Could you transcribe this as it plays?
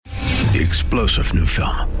The explosive new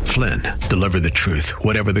film, Flynn, deliver the truth,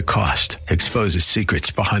 whatever the cost. Exposes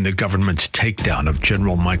secrets behind the government's takedown of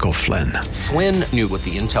General Michael Flynn. Flynn knew what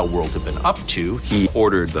the intel world had been up to. He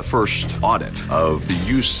ordered the first audit of the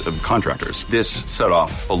use of contractors. This set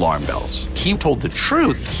off alarm bells. He told the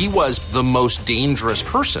truth. He was the most dangerous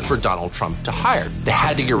person for Donald Trump to hire. They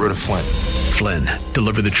had to get rid of Flynn. Flynn,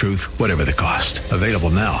 deliver the truth, whatever the cost. Available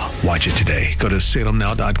now. Watch it today. Go to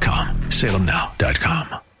salemnow.com.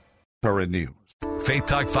 salemnow.com. Current news. Faith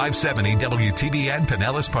Talk 570 WTBN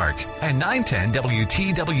Pinellas Park and 910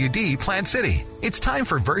 WTWD Plant City. It's time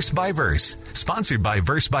for Verse by Verse, sponsored by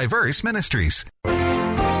Verse Ministries.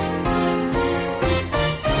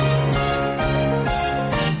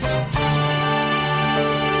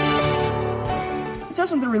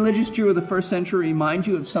 Doesn't the religious Jew of the first century remind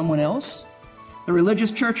you of someone else? The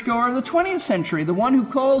religious churchgoer of the 20th century, the one who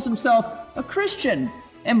calls himself a Christian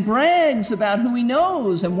and brags about who he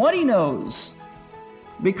knows and what he knows.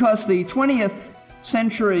 Because the 20th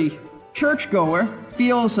century churchgoer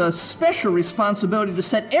feels a special responsibility to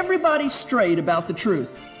set everybody straight about the truth.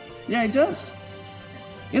 Yeah, he does.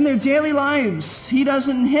 In their daily lives, he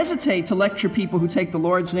doesn't hesitate to lecture people who take the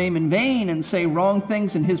Lord's name in vain and say wrong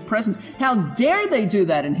things in his presence. How dare they do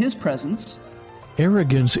that in his presence?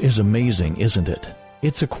 Arrogance is amazing, isn't it?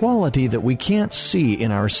 It's a quality that we can't see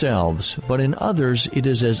in ourselves, but in others it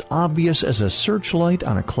is as obvious as a searchlight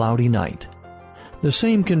on a cloudy night. The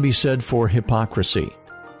same can be said for hypocrisy.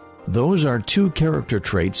 Those are two character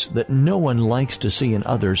traits that no one likes to see in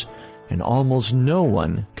others, and almost no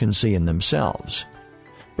one can see in themselves.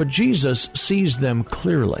 But Jesus sees them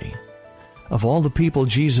clearly. Of all the people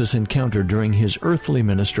Jesus encountered during his earthly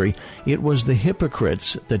ministry, it was the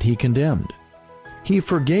hypocrites that he condemned. He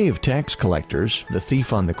forgave tax collectors, the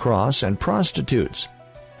thief on the cross, and prostitutes.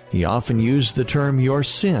 He often used the term, "your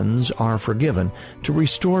sins are forgiven," to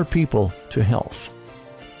restore people to health.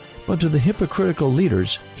 But to the hypocritical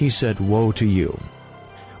leaders, he said, "Woe to you."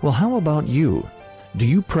 Well, how about you? Do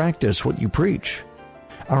you practice what you preach?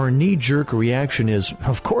 Our knee-jerk reaction is,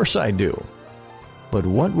 "Of course I do." But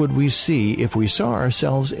what would we see if we saw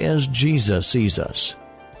ourselves as Jesus sees us?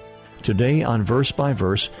 Today on Verse by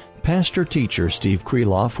Verse, Pastor-teacher Steve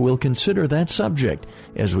Kreloff will consider that subject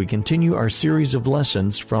as we continue our series of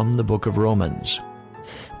lessons from the book of Romans.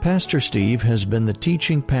 Pastor Steve has been the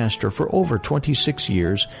teaching pastor for over 26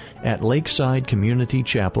 years at Lakeside Community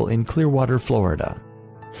Chapel in Clearwater, Florida.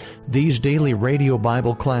 These daily radio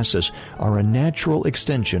Bible classes are a natural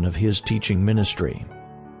extension of his teaching ministry.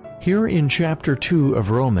 Here in chapter 2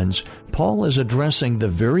 of Romans, Paul is addressing the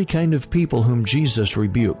very kind of people whom Jesus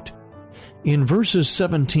rebuked. In verses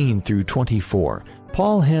 17 through 24,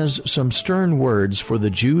 Paul has some stern words for the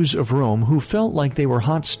Jews of Rome who felt like they were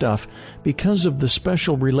hot stuff because of the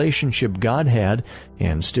special relationship God had,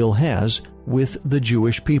 and still has, with the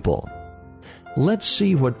Jewish people. Let's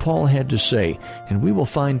see what Paul had to say, and we will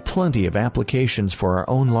find plenty of applications for our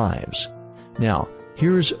own lives. Now,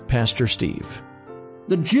 here's Pastor Steve.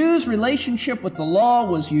 The Jew's relationship with the law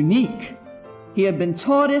was unique. He had been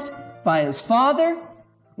taught it by his father.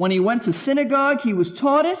 When he went to synagogue, he was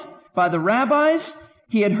taught it by the rabbis.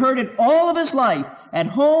 He had heard it all of his life, at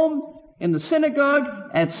home, in the synagogue,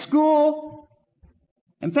 at school.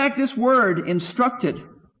 In fact, this word, instructed,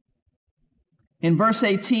 in verse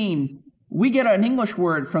 18, we get an English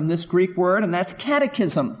word from this Greek word, and that's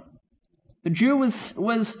catechism. The Jew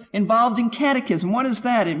was involved in catechism. What is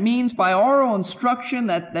that? It means by oral instruction,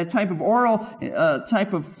 that type of oral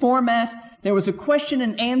type of format. There was a question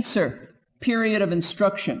and answer period of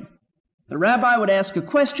instruction. The rabbi would ask a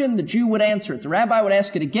question, the Jew would answer it. The rabbi would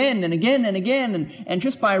ask it again and again and again, and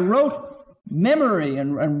just by rote memory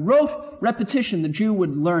and rote repetition, the Jew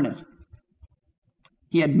would learn it.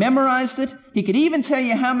 He had memorized it. He could even tell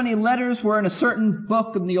you how many letters were in a certain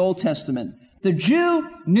book of the Old Testament. The Jew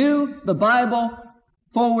knew the Bible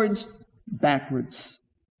forwards, backwards.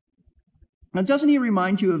 Now, doesn't he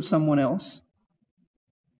remind you of someone else?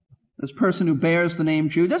 This person who bears the name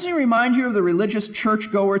Jew. Doesn't he remind you of the religious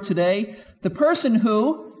churchgoer today? The person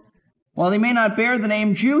who, while he may not bear the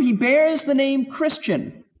name Jew, he bears the name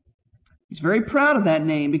Christian. He's very proud of that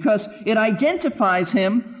name because it identifies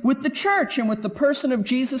him with the church and with the person of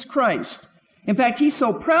Jesus Christ. In fact, he's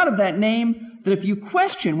so proud of that name that if you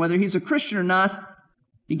question whether he's a Christian or not,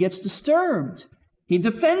 he gets disturbed. He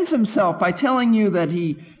defends himself by telling you that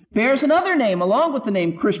he bears another name along with the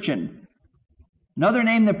name Christian. Another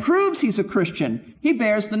name that proves he's a Christian. He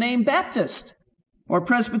bears the name Baptist, or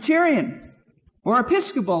Presbyterian, or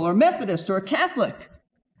Episcopal, or Methodist, or Catholic.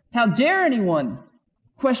 How dare anyone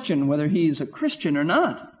question whether he's a Christian or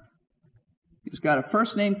not? He's got a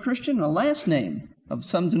first name Christian and a last name of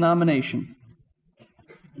some denomination.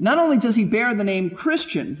 Not only does he bear the name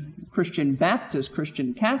Christian, Christian Baptist,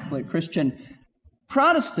 Christian Catholic, Christian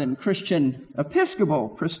Protestant, Christian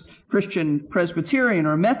Episcopal, Christian Presbyterian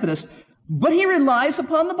or Methodist, but he relies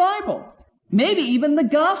upon the Bible, maybe even the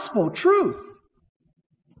gospel truth.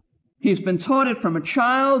 He's been taught it from a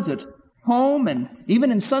child at home and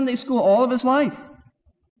even in Sunday school all of his life.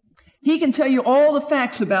 He can tell you all the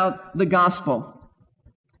facts about the gospel.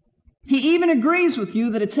 He even agrees with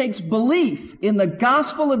you that it takes belief in the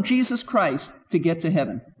gospel of Jesus Christ to get to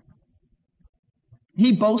heaven.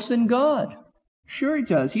 He boasts in God. Sure he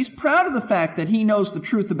does. He's proud of the fact that he knows the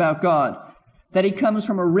truth about God, that he comes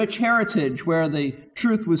from a rich heritage where the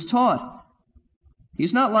truth was taught.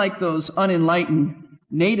 He's not like those unenlightened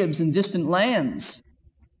natives in distant lands.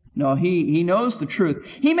 No, he knows the truth.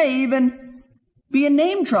 He may even be a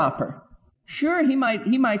name dropper. Sure, he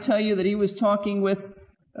might tell you that he was talking with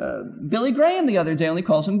Billy Graham the other day, only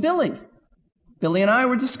calls him Billy. Billy and I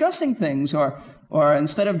were discussing things, or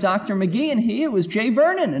instead of Dr. McGee and he, it was Jay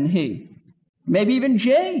Vernon and he. Maybe even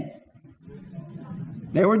Jay.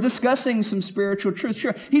 They were discussing some spiritual truth.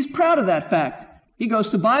 Sure, he's proud of that fact. He goes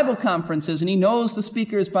to Bible conferences and he knows the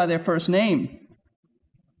speakers by their first name.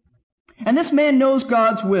 And this man knows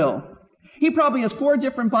God's will. He probably has 4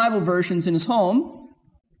 different Bible versions in his home.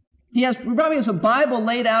 He probably has a Bible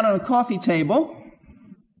laid out on a coffee table.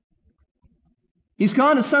 He's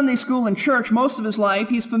gone to Sunday school and church most of his life.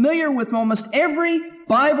 He's familiar with almost every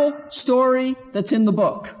Bible story that's in the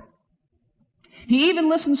book. He even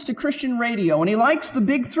listens to Christian radio, and he likes the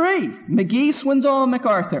big 3, McGee, Swindoll, and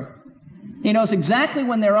MacArthur. He knows exactly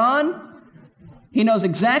when they're on. He knows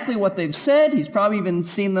exactly what they've said. He's probably even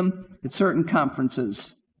seen them at certain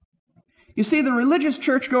conferences. You see, the religious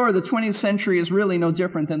churchgoer of the 20th century is really no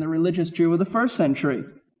different than the religious Jew of the 1st century.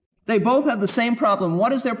 They both have the same problem.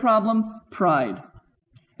 What is their problem? Pride.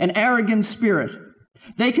 An arrogant spirit.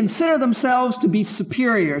 They consider themselves to be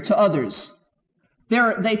superior to others.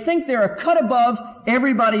 They think they're a cut above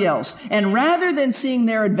everybody else. And rather than seeing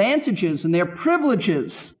their advantages and their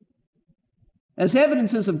privileges as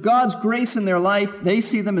evidences of God's grace in their life, they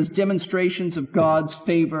see them as demonstrations of God's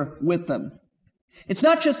favor with them. It's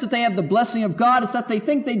not just that they have the blessing of God, it's that they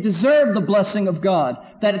think they deserve the blessing of God,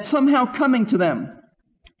 that it's somehow coming to them.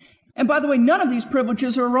 And by the way, none of these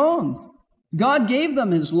privileges are wrong. God gave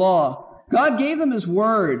them His law. God gave them His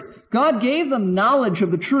word. God gave them knowledge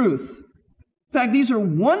of the truth. In fact, these are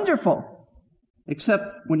wonderful, except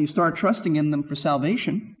when you start trusting in them for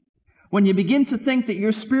salvation. When you begin to think that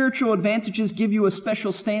your spiritual advantages give you a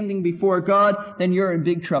special standing before God, then you're in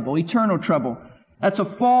big trouble, eternal trouble. That's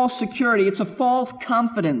a false security. It's a false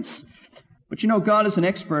confidence. But you know, God is an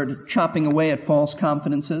expert at chopping away at false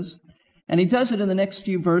confidences. And He does it in the next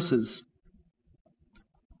few verses.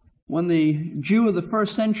 When the Jew of the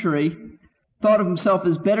 1st century thought of himself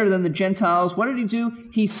as better than the Gentiles, what did he do?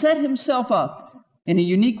 He set himself up in a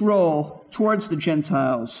unique role towards the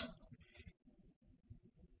Gentiles.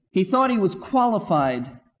 He thought he was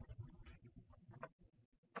qualified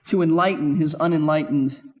to enlighten his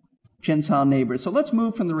unenlightened Gentile neighbors. So let's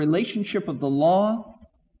move from the relationship of the law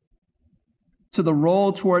to the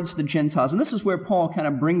role towards the Gentiles. And this is where Paul kind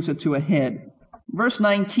of brings it to a head. Verse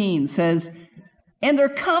 19 says, and their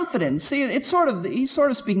confidence, see, he's sort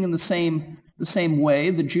of speaking in the same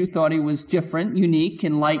way. The Jew thought he was different, unique,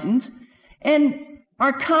 enlightened, and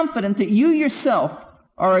are confident that you yourself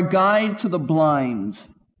are a guide to the blind.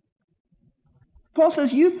 Paul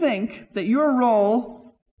says you think that your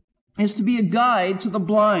role is to be a guide to the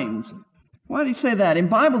blind. Why did he say that? In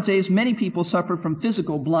Bible days, many people suffered from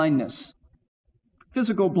physical blindness.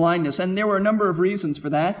 Physical blindness, and there were a number of reasons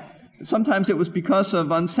for that. Sometimes it was because of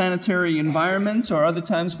unsanitary environments, or other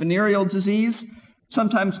times venereal disease.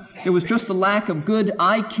 Sometimes it was just a lack of good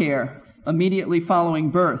eye care immediately following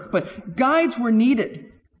birth. But guides were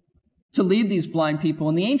needed to lead these blind people.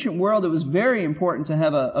 In the ancient world, it was very important to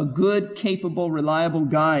have a good, capable, reliable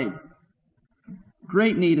guide.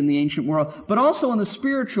 Great need in the ancient world, but also in the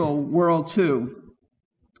spiritual world too.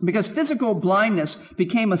 Because physical blindness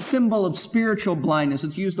became a symbol of spiritual blindness.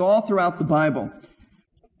 It's used all throughout the Bible.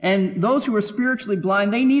 And those who were spiritually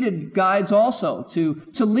blind, they needed guides also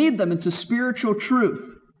to lead them into spiritual truth.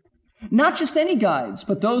 Not just any guides,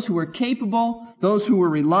 but those who were capable, those who were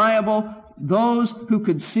reliable, those who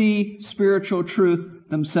could see spiritual truth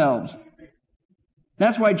themselves.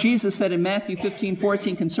 That's why Jesus said in Matthew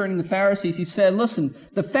 15:14 concerning the Pharisees, He said, listen,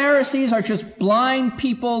 the Pharisees are just blind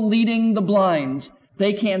people leading the blind.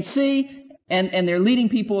 They can't see, and they're leading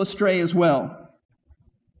people astray as well.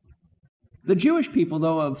 The Jewish people,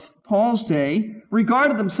 though, of Paul's day,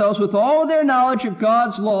 regarded themselves with all their knowledge of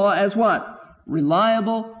God's law as what?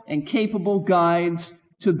 reliable and capable guides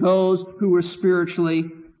to those who were spiritually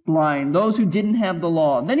blind, those who didn't have the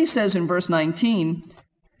law. And then he says in verse 19,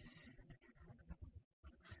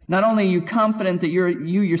 not only are you confident that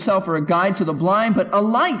you yourself are a guide to the blind, but a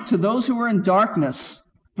light to those who are in darkness.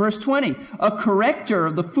 Verse 20, a corrector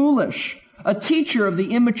of the foolish, a teacher of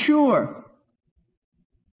the immature.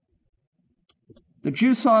 The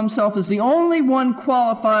Jew saw himself as the only one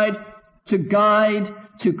qualified to guide,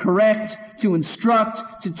 to correct, to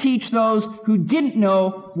instruct, to teach those who didn't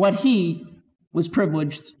know what he was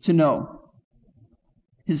privileged to know.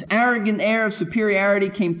 His arrogant air of superiority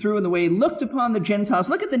came through in the way he looked upon the Gentiles.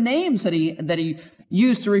 Look at the names that he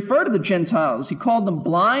used to refer to the Gentiles. He called them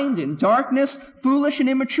blind, in darkness, foolish, and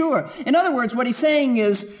immature. In other words, what he's saying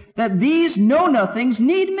is that these know-nothings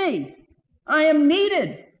need me. I am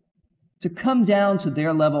needed to come down to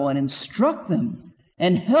their level and instruct them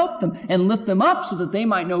and help them and lift them up so that they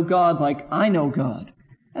might know God like I know God.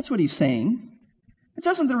 That's what he's saying.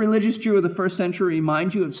 Doesn't the religious Jew of the first century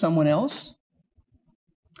remind you of someone else?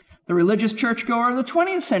 The religious churchgoer of the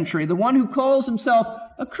 20th century, the one who calls himself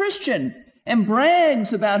a Christian and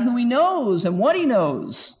brags about who he knows and what he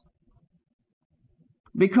knows.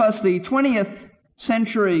 Because the 20th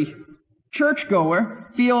century churchgoer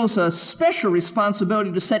feels a special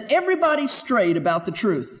responsibility to set everybody straight about the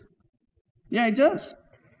truth. Yeah, he does.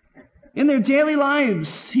 In their daily lives,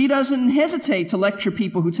 he doesn't hesitate to lecture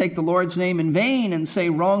people who take the Lord's name in vain and say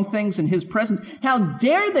wrong things in his presence. How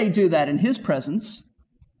dare they do that in his presence?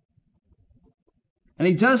 And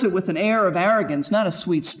he does it with an air of arrogance, not a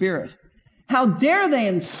sweet spirit. How dare they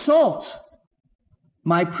insult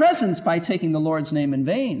my presence by taking the Lord's name in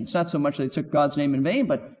vain? It's not so much they took God's name in vain,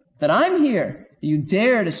 but that I'm here. You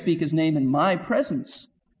dare to speak his name in my presence.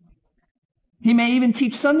 He may even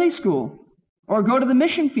teach Sunday school, or go to the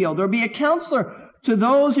mission field, or be a counselor to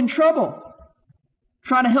those in trouble.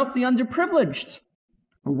 Try to help the underprivileged.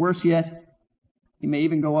 Or worse yet, he may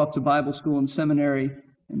even go off to Bible school and seminary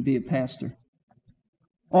and be a pastor.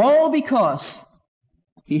 All because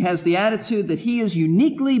he has the attitude that he is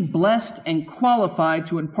uniquely blessed and qualified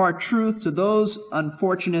to impart truth to those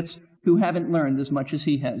unfortunates who haven't learned as much as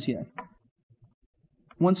he has yet.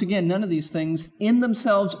 Once again, none of these things in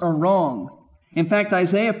themselves are wrong. In fact,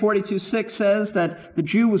 Isaiah 42:6 says that the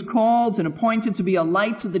Jew was called and appointed to be a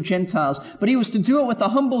light to the Gentiles, but he was to do it with a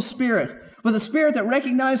humble spirit, with a spirit that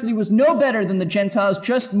recognized that he was no better than the Gentiles,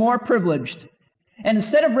 just more privileged. And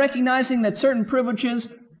instead of recognizing that certain privileges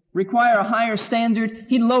require a higher standard,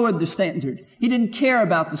 he lowered the standard. He didn't care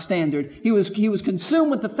about the standard. He was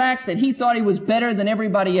consumed with the fact that he thought he was better than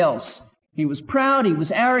everybody else. He was proud, he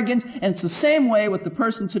was arrogant, and it's the same way with the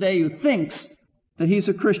person today who thinks that he's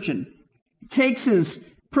a Christian. He takes his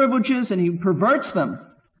privileges and he perverts them.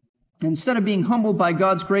 Instead of being humbled by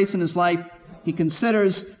God's grace in his life, he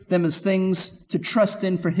considers them as things to trust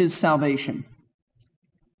in for his salvation.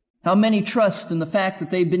 How many trust in the fact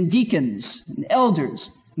that they've been deacons and elders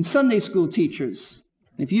and Sunday school teachers?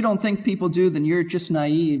 If you don't think people do, then you're just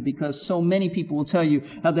naive, because so many people will tell you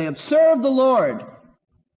how they have served the Lord,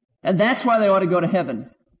 and that's why they ought to go to heaven.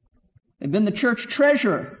 They've been the church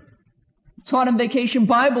treasurer, taught in Vacation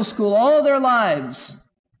Bible School all their lives.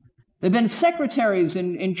 They've been secretaries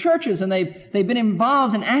in churches, and they've been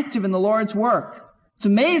involved and active in the Lord's work. It's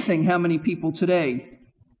amazing how many people today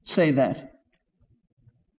say that.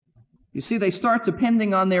 You see, they start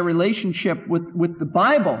depending on their relationship with the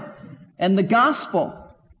Bible and the gospel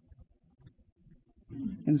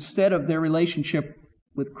instead of their relationship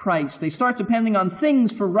with Christ. They start depending on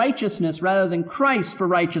things for righteousness rather than Christ for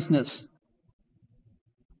righteousness.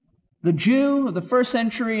 The Jew of the first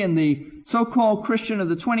century and the so-called Christian of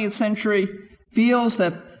the 20th century feels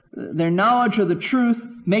that their knowledge of the truth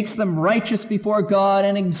makes them righteous before God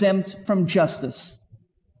and exempt from justice.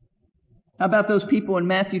 How about those people in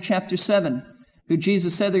Matthew chapter 7 who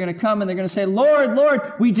Jesus said they're going to come and they're going to say, Lord,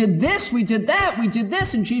 Lord, we did this, we did that, we did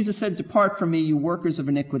this. And Jesus said, depart from me, you workers of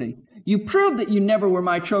iniquity. You proved that you never were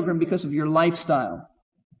my children because of your lifestyle,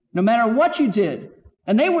 no matter what you did.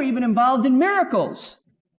 And they were even involved in miracles.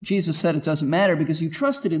 Jesus said it doesn't matter because you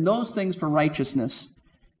trusted in those things for righteousness.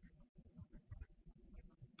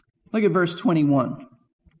 Look at verse 21.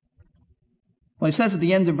 Well, he says at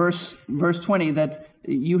the end of verse 20 that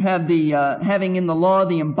you have the having in the law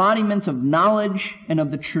the embodiment of knowledge and of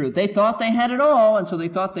the truth. They thought they had it all, and so they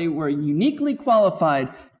thought they were uniquely qualified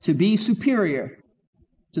to be superior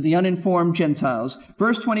to the uninformed Gentiles.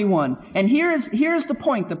 Verse 21. And here's the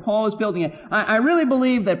point that Paul is building at. I really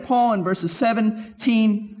believe that Paul in verses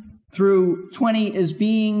 17 through 20 is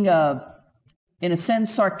being, in a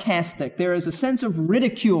sense, sarcastic. There is a sense of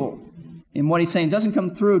ridicule in what he's saying. It doesn't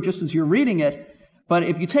come through just as you're reading it, but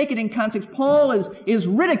if you take it in context, Paul is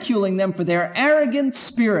ridiculing them for their arrogant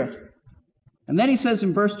spirit. And then he says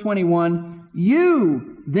in verse 21,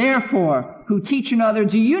 "You, therefore, who teach another,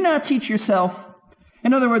 do you not teach yourself?"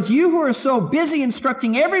 In other words, you who are so busy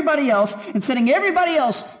instructing everybody else and setting everybody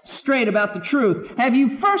else straight about the truth, have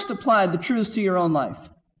you first applied the truths to your own life?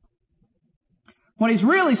 What he's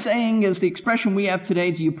really saying is the expression we have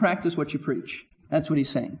today, do you practice what you preach? That's what he's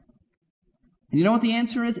saying. And you know what the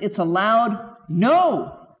answer is? It's a loud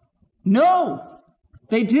no. No.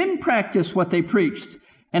 They didn't practice what they preached.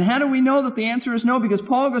 And how do we know that the answer is no? Because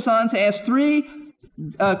Paul goes on to ask three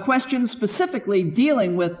questions specifically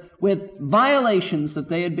dealing with violations that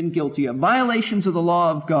they had been guilty of, violations of the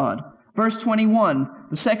law of God. Verse 21,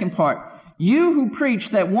 the second part. You who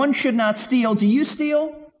preach that one should not steal, do you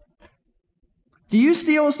steal? Do you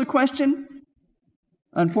steal is the question?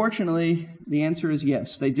 Unfortunately, the answer is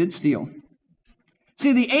yes, they did steal.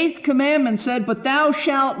 See, the 8th commandment said, "But thou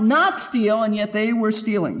shalt not steal," and yet they were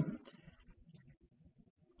stealing.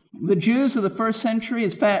 The Jews of the first century,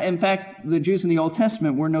 in fact, the Jews in the Old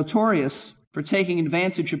Testament were notorious for taking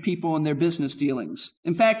advantage of people in their business dealings.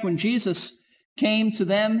 In fact, when Jesus came to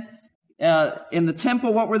them in the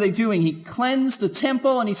temple, what were they doing? He cleansed the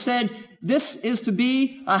temple and he said, "This is to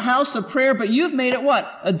be a house of prayer, but you've made it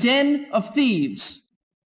what? A den of thieves."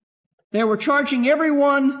 They were charging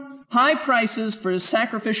everyone high prices for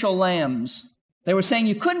sacrificial lambs. They were saying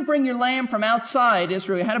you couldn't bring your lamb from outside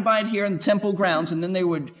Israel. You had to buy it here in the temple grounds, and then they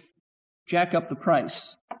would jack up the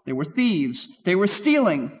price. They were thieves. They were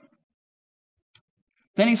stealing.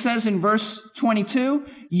 Then he says in verse 22,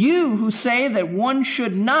 "You who say that one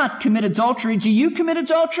should not commit adultery, do you commit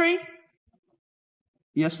adultery?"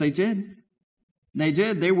 Yes, they did. They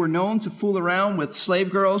did. They were known to fool around with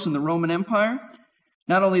slave girls in the Roman Empire.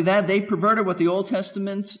 Not only that, they perverted what the Old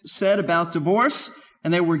Testament said about divorce,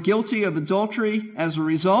 and they were guilty of adultery as a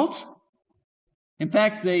result. In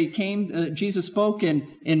fact, Jesus spoke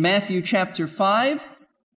in Matthew chapter 5,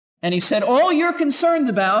 and he said, all you're concerned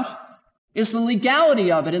about is the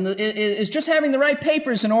legality of it, and is just having the right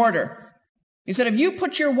papers in order. He said, if you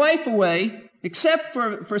put your wife away, except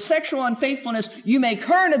for sexual unfaithfulness, you make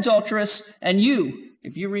her an adulteress, and you,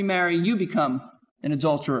 if you remarry, you become an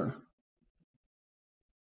adulterer.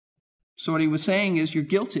 So what he was saying is you're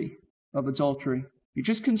guilty of adultery. You're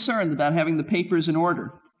just concerned about having the papers in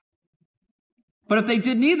order. But if they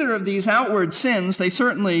did neither of these outward sins, they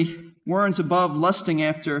certainly weren't above lusting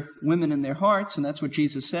after women in their hearts, and that's what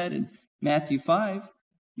Jesus said in Matthew 5.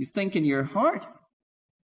 You think in your heart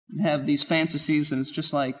and have these fantasies, and it's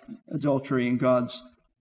just like adultery in God's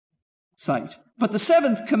sight. But the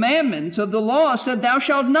 7th commandment of the law said, thou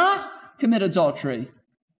shalt not commit adultery.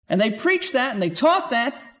 And they preached that and they taught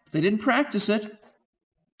that. They didn't practice it.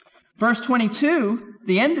 Verse 22,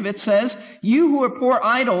 the end of it says, you who abhor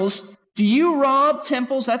idols, do you rob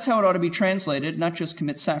temples? That's how it ought to be translated, not just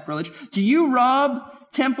commit sacrilege. Do you rob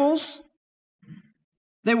temples?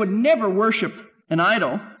 They would never worship an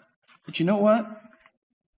idol. But you know what?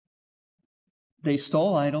 They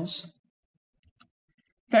stole idols.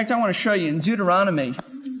 In fact, I want to show you in Deuteronomy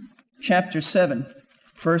chapter 7,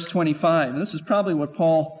 verse 25. And this is probably what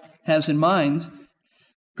Paul has in mind.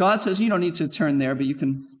 God says, you don't need to turn there, but you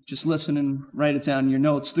can just listen and write it down in your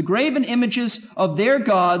notes. The graven images of their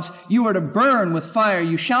gods you are to burn with fire.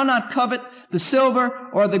 You shall not covet the silver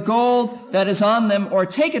or the gold that is on them, or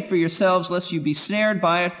take it for yourselves, lest you be snared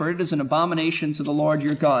by it, for it is an abomination to the Lord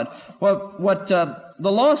your God. Well, what the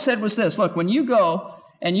law said was this. Look, when you go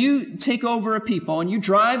and you take over a people and you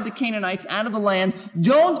drive the Canaanites out of the land,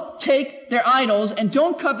 don't take their idols and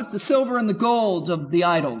don't covet the silver and the gold of the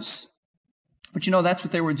idols. But you know, that's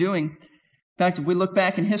what they were doing. In fact, if we look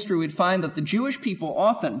back in history, we'd find that the Jewish people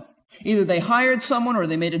often, either they hired someone or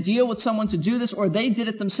they made a deal with someone to do this, or they did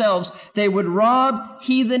it themselves. They would rob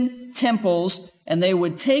heathen temples, and they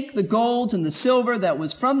would take the gold and the silver that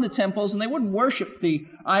was from the temples, and they wouldn't worship the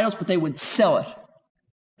idols, but they would sell it.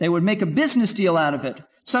 They would make a business deal out of it.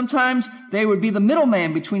 Sometimes they would be the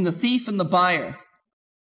middleman between the thief and the buyer.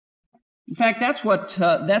 In fact, that's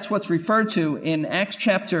what's referred to in Acts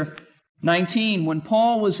chapter 19, when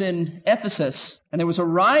Paul was in Ephesus, and there was a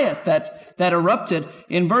riot that erupted.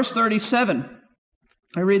 In verse 37,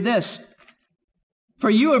 I read this.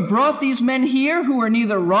 For you have brought these men here who are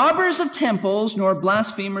neither robbers of temples nor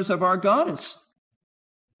blasphemers of our goddess.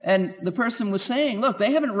 And the person was saying, look,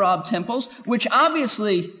 they haven't robbed temples, which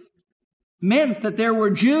obviously meant that there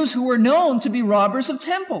were Jews who were known to be robbers of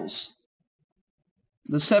temples.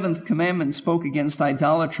 The 7th commandment spoke against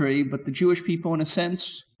idolatry, but the Jewish people, in a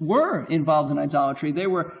sense, were involved in idolatry. They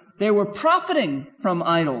were profiting from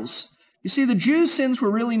idols. You see, the Jews' sins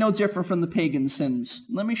were really no different from the pagan sins.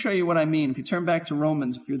 Let me show you what I mean. If you turn back to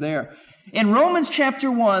Romans, if you're there. In Romans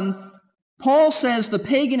chapter 1, Paul says the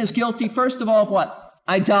pagan is guilty, first of all, of what?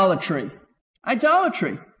 Idolatry.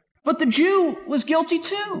 Idolatry. But the Jew was guilty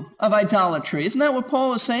too of idolatry. Isn't that what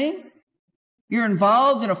Paul is saying? You're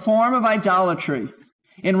involved in a form of idolatry.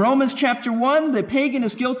 In Romans chapter 1, the pagan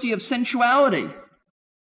is guilty of sensuality.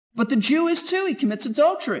 But the Jew is too. He commits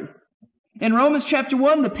adultery. In Romans chapter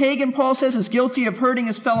 1, the pagan, Paul says, is guilty of hurting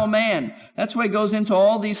his fellow man. That's why he goes into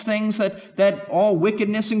all these things that all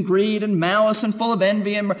wickedness and greed and malice and full of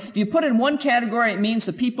envy. And if you put it in one category, it means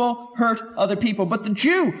the people hurt other people. But the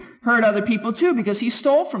Jew hurt other people too because he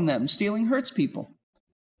stole from them. Stealing hurts people.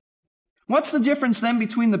 What's the difference then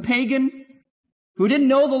between the pagan who didn't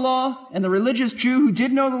know the law and the religious Jew who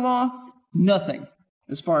did know the law? Nothing,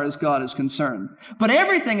 as far as God is concerned. But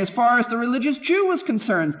everything as far as the religious Jew was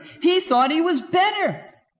concerned. He thought he was better,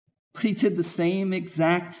 but he did the same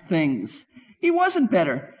exact things. He wasn't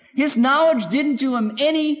better. His knowledge didn't do him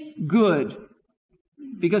any good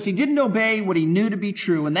because he didn't obey what he knew to be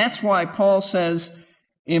true. And that's why Paul says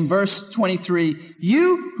in verse 23,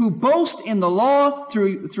 you who boast in the law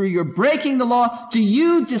through your breaking the law, do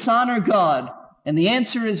you dishonor God? And the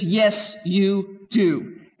answer is yes, you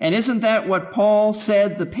do. And isn't that what Paul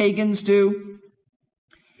said the pagans do?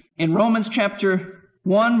 In Romans chapter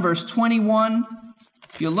 1, verse 21,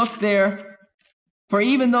 if you look there, for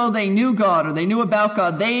even though they knew God or they knew about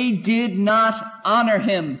God, they did not honor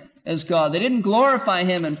him as God. They didn't glorify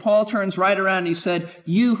him. And Paul turns right around and he said,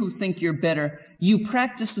 you who think you're better, you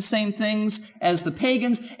practice the same things as the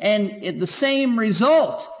pagans, and the same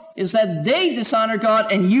result is that they dishonor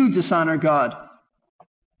God and you dishonor God.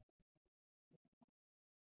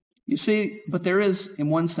 You see, but there is, in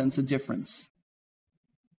one sense, a difference.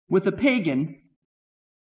 With the pagan,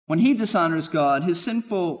 when he dishonors God, his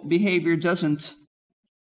sinful behavior doesn't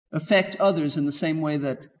affect others in the same way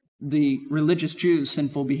that the religious Jews'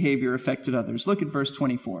 sinful behavior affected others. Look at verse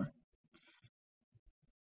 24.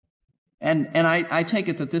 And I take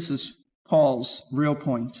it that this is Paul's real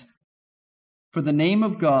point. For the name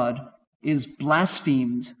of God is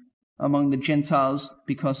blasphemed among the Gentiles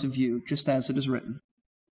because of you, just as it is written.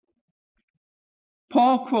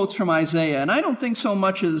 Paul quotes from Isaiah, and I don't think so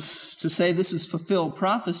much as to say this is fulfilled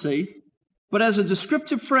prophecy, but as a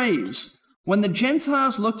descriptive phrase. When the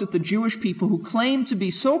Gentiles looked at the Jewish people who claimed to be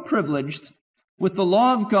so privileged with the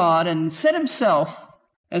law of God and set himself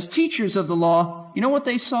as teachers of the law, you know what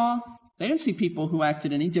they saw? They didn't see people who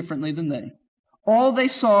acted any differently than they. All they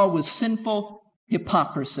saw was sinful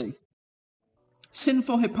hypocrisy.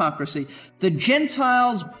 Sinful hypocrisy. The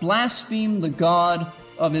Gentiles blasphemed the God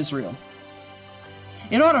of Israel.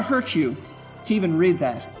 It ought to hurt you to even read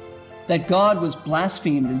that God was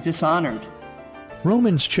blasphemed and dishonored.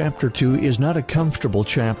 Romans chapter 2 is not a comfortable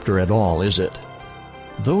chapter at all, is it?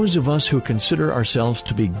 Those of us who consider ourselves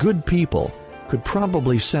to be good people could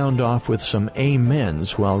probably sound off with some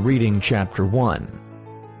amens while reading chapter 1.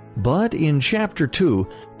 But in chapter 2,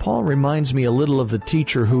 Paul reminds me a little of the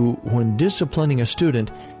teacher who, when disciplining a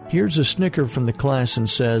student, hears a snicker from the class and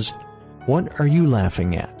says, "What are you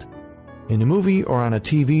laughing at?" In a movie or on a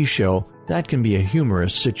TV show, that can be a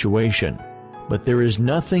humorous situation. But there is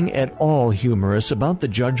nothing at all humorous about the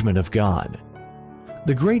judgment of God.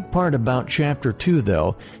 The great part about chapter 2,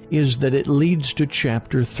 though, is that it leads to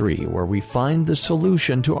chapter 3, where we find the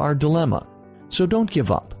solution to our dilemma. So don't give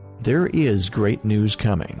up. There is great news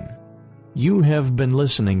coming. You have been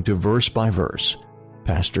listening to Verse by Verse.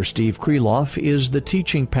 Pastor Steve Kreloff is the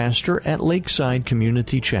teaching pastor at Lakeside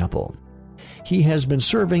Community Chapel. He has been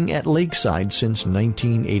serving at Lakeside since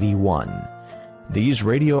 1981. These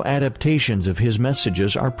radio adaptations of his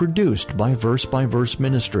messages are produced by Verse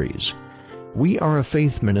Ministries. We are a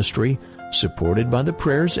faith ministry supported by the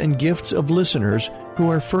prayers and gifts of listeners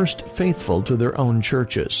who are first faithful to their own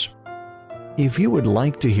churches. If you would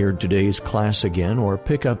like to hear today's class again or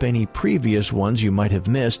pick up any previous ones you might have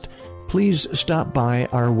missed, please stop by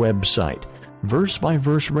our website,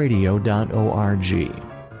 versebyverseradio.org.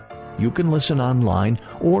 You can listen online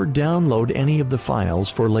or download any of the files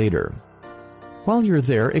for later. While you're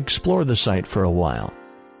there, explore the site for a while.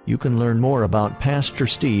 You can learn more about Pastor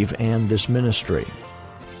Steve and this ministry.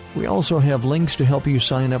 We also have links to help you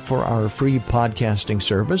sign up for our free podcasting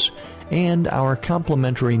service and our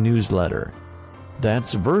complimentary newsletter.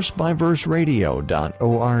 That's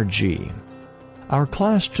versebyverseradio.org. Our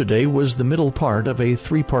class today was the middle part of a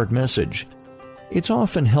 3-part message. It's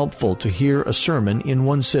often helpful to hear a sermon in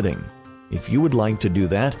one sitting. If you would like to do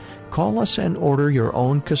that, call us and order your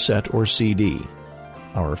own cassette or CD.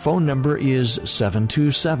 Our phone number is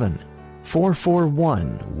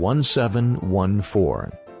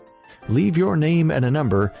 877-441-1714. Leave your name and a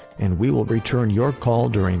number, and we will return your call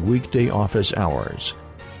during weekday office hours.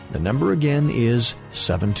 The number again is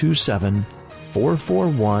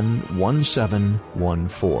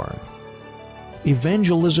 727-441-1714.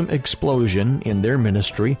 Evangelism Explosion, in their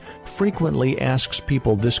ministry, frequently asks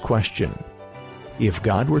people this question. If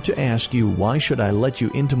God were to ask you, "Why should I let you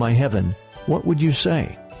into my heaven?" what would you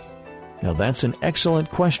say? Now that's an excellent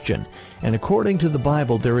question, and according to the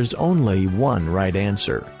Bible, there is only one right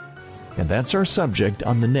answer. And that's our subject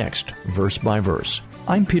on the next Verse by Verse.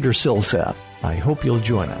 I'm Peter Silseth. I hope you'll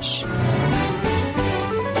join us.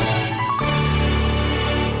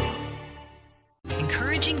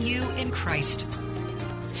 Encouraging you in Christ.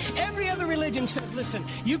 Every other religion says, listen,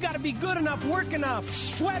 you got to be good enough, work enough,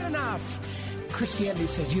 sweat enough. Christianity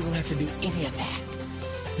says you don't have to do any of that.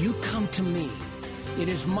 You come to me. It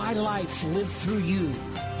is my life lived through you.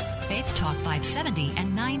 Faith Talk 570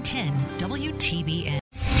 and 910 WTBN.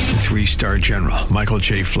 3-star General Michael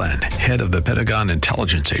J. Flynn, head of the Pentagon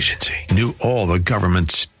Intelligence Agency, knew all the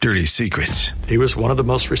government's dirty secrets. He was one of the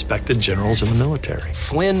most respected generals in the military.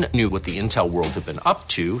 Flynn knew what the intel world had been up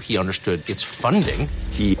to. He understood its funding.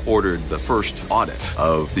 He ordered the first audit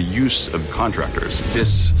of the use of contractors.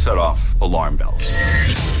 This set off alarm bells.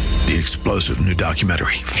 The explosive new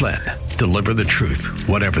documentary, Flynn, Deliver the Truth,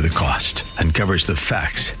 Whatever the Cost, uncovers the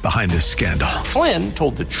facts behind this scandal. Flynn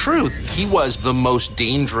told the truth. He was the most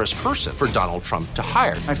dangerous person for Donald Trump to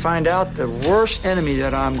hire. I find out the worst enemy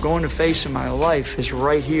that I'm going to face in my life is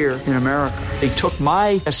right here in America. They took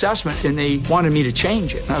my assessment and they wanted me to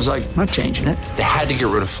change it. And I was like, I'm not changing it. They had to get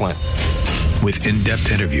rid of Flynn. With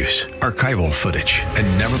in-depth interviews, archival footage,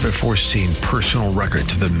 and never-before-seen personal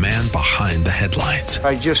records of the man behind the headlines.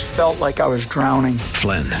 I just felt like I was drowning.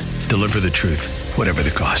 Flynn, Deliver the Truth, Whatever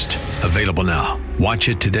the Cost. Available now. Watch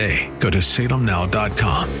it today. Go to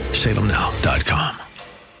salemnow.com. salemnow.com.